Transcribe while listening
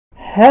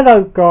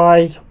Hello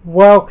guys,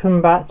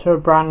 welcome back to a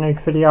brand new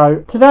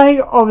video.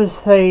 Today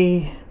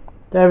obviously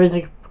there is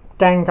a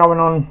game going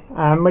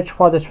on, which is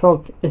why this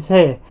vlog is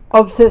here.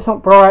 Obviously it's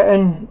not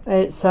Brighton,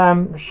 it's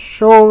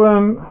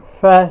Shoreham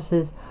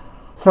versus,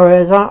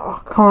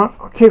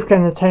 I keep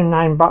getting the team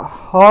name, but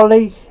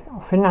Horley,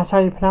 I think that's how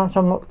you pronounce it.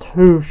 I'm not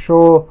too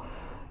sure,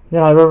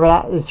 whether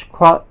that is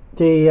quite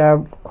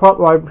the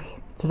way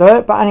to do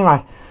it, but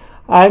anyway,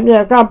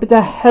 yeah, going to be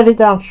headed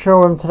down to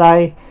Shoreham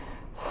today.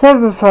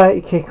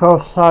 7:30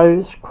 kickoff, so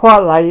it's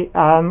quite late,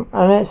 and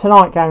it's a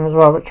night game as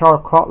well, which I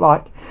quite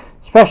like,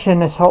 especially in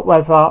this hot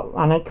weather,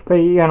 and it could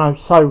be,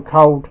 so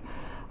cold,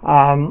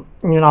 over,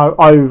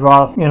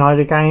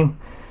 the game.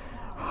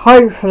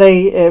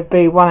 Hopefully it'll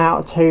be 1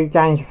 out of 2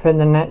 games within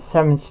the next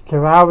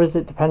 72 hours.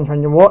 It depends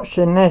when you're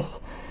watching this,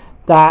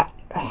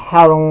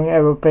 how long it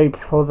will be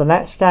before the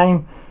next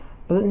game.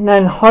 But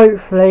then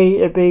hopefully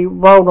it'll be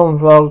rolled on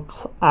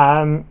vlogs,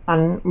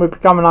 and we'll be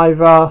coming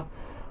over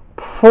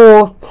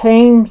 4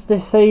 teams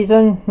this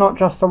season, not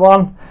just the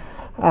one.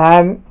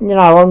 I'm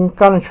going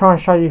to try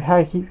and show you how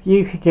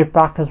you could give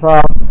back as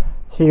well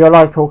to your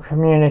local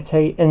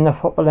community in the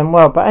footballing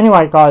world. But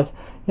anyway guys,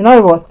 you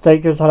know what to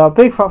do. Give us a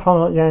big fat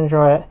thumbs up if you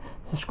enjoy it.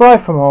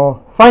 Subscribe for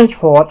more. Thanks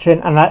for watching,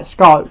 and let's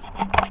go.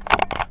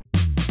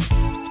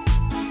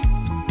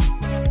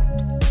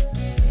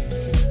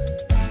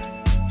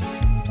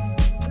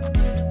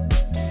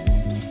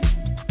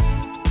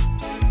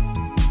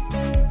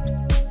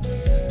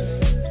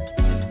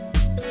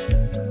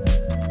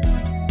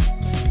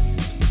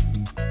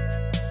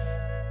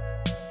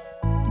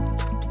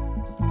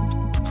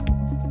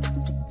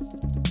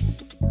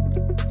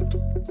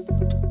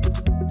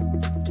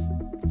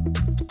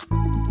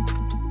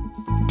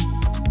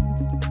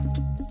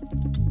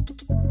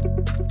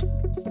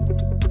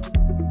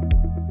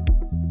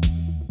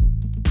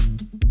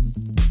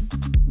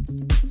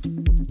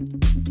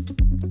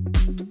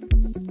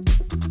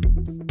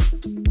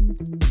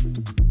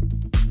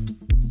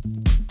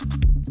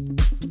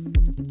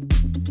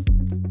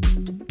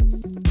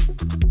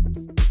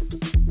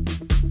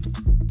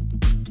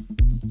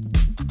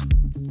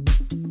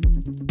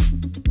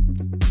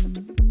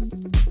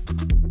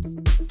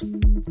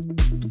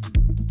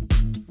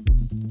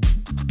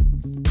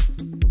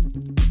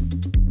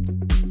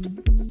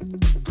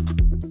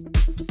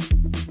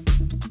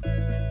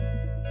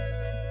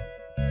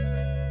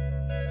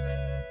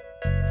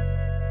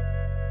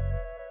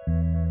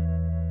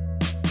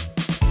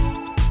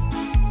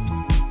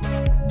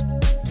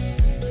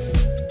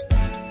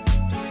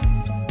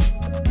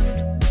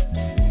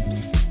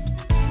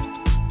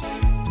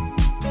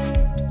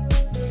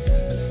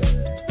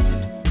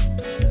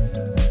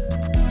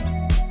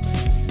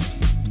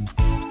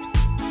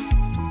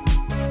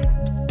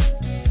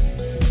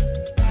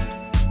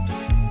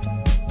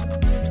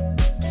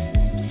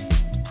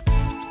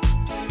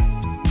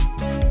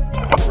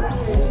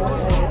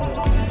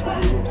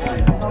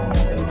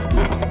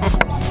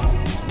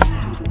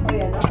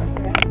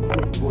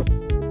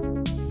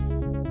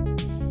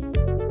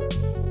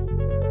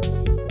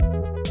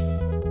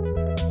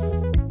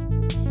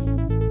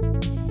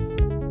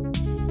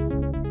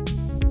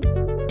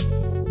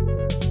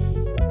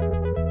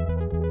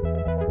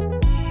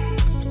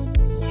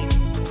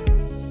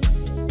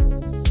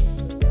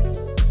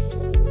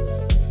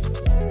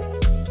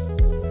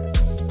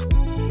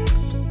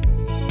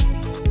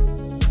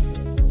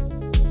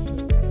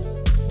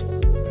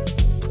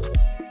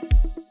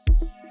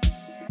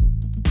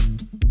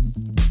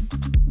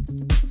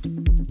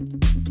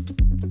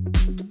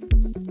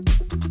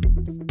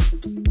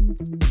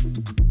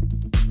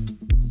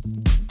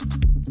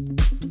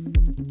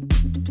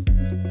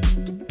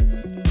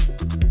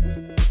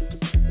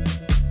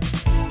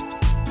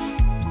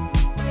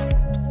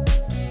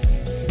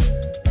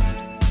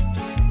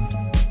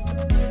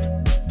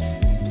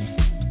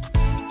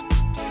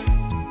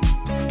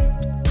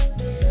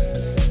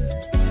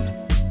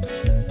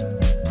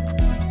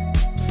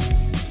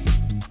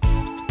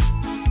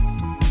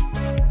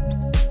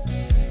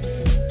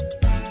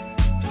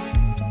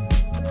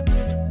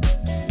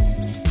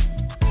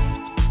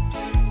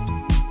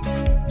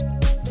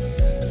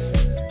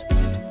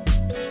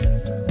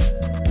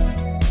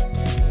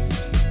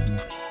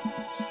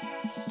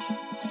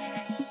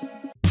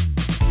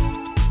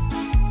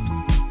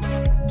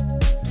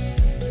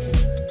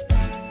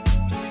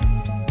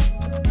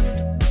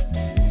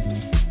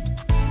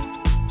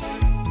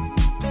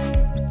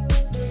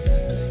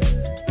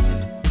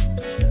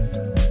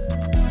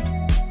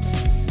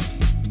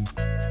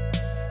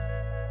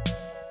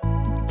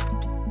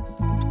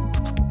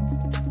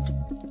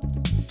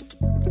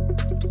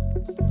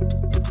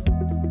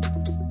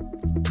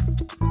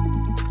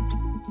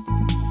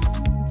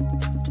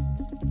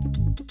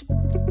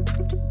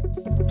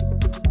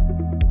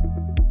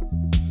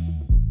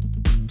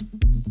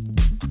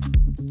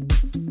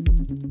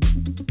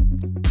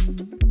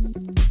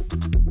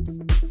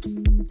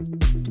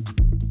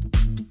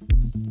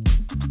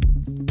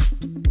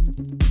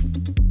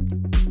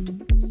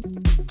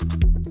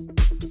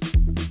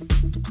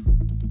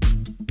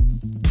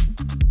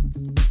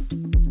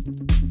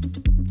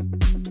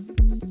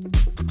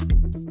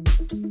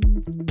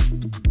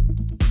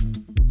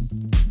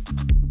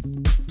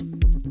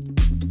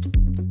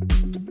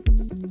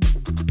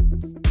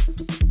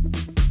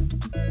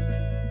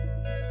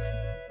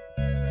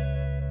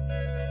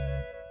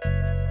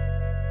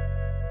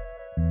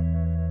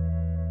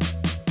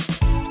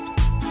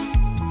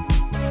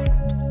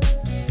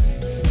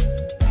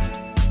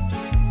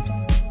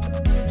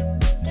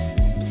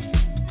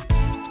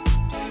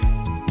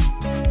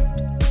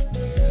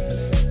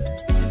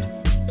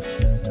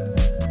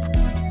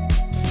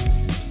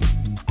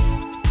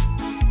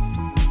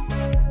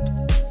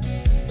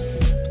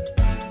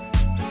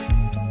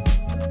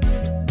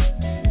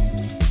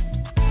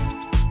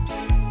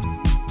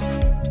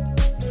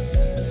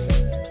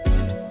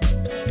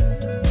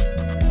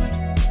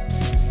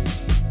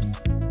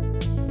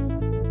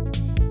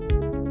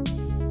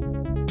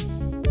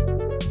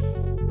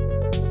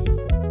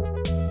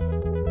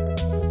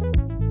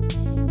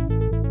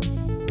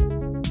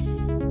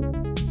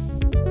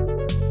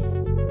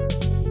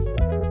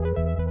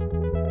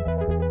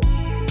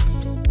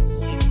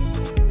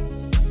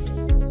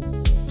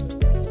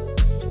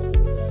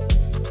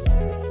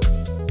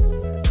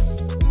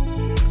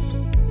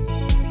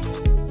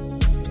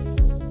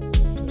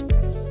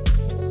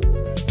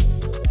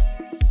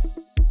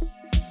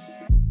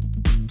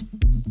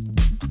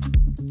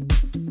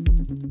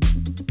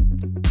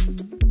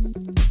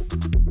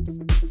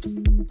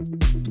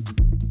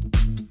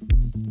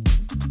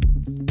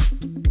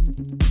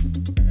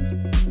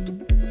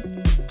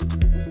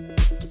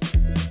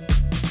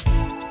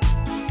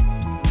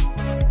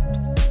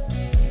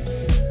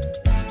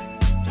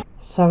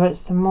 So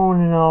it's the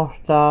morning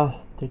after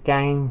the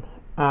game.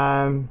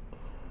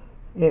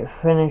 It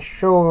finished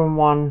Shoreham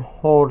 1,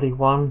 Horley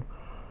 1.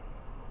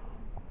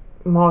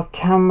 My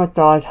camera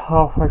died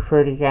halfway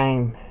through the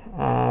game.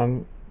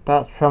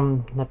 That's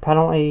from the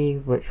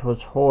penalty, which was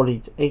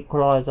Horley's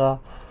equaliser.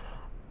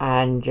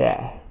 And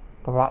yeah,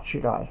 the battery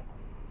died.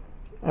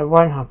 It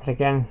won't happen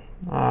again.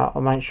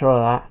 I'll make sure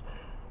of that.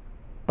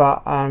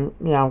 But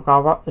yeah, I'm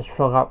gonna wrap this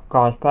vlog up,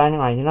 guys. But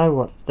anyway, you know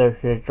what to do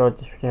if you enjoyed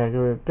this video.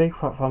 Give it a big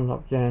fat thumbs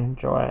up if you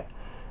enjoy it.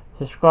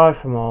 Subscribe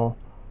for more.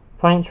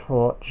 Thanks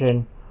for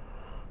watching.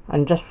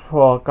 And just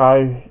before I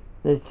go,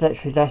 there's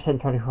literally less than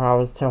 24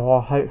 hours till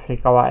I'll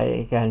hopefully go at it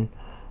again.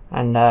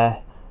 And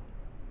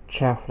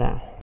ciao for now.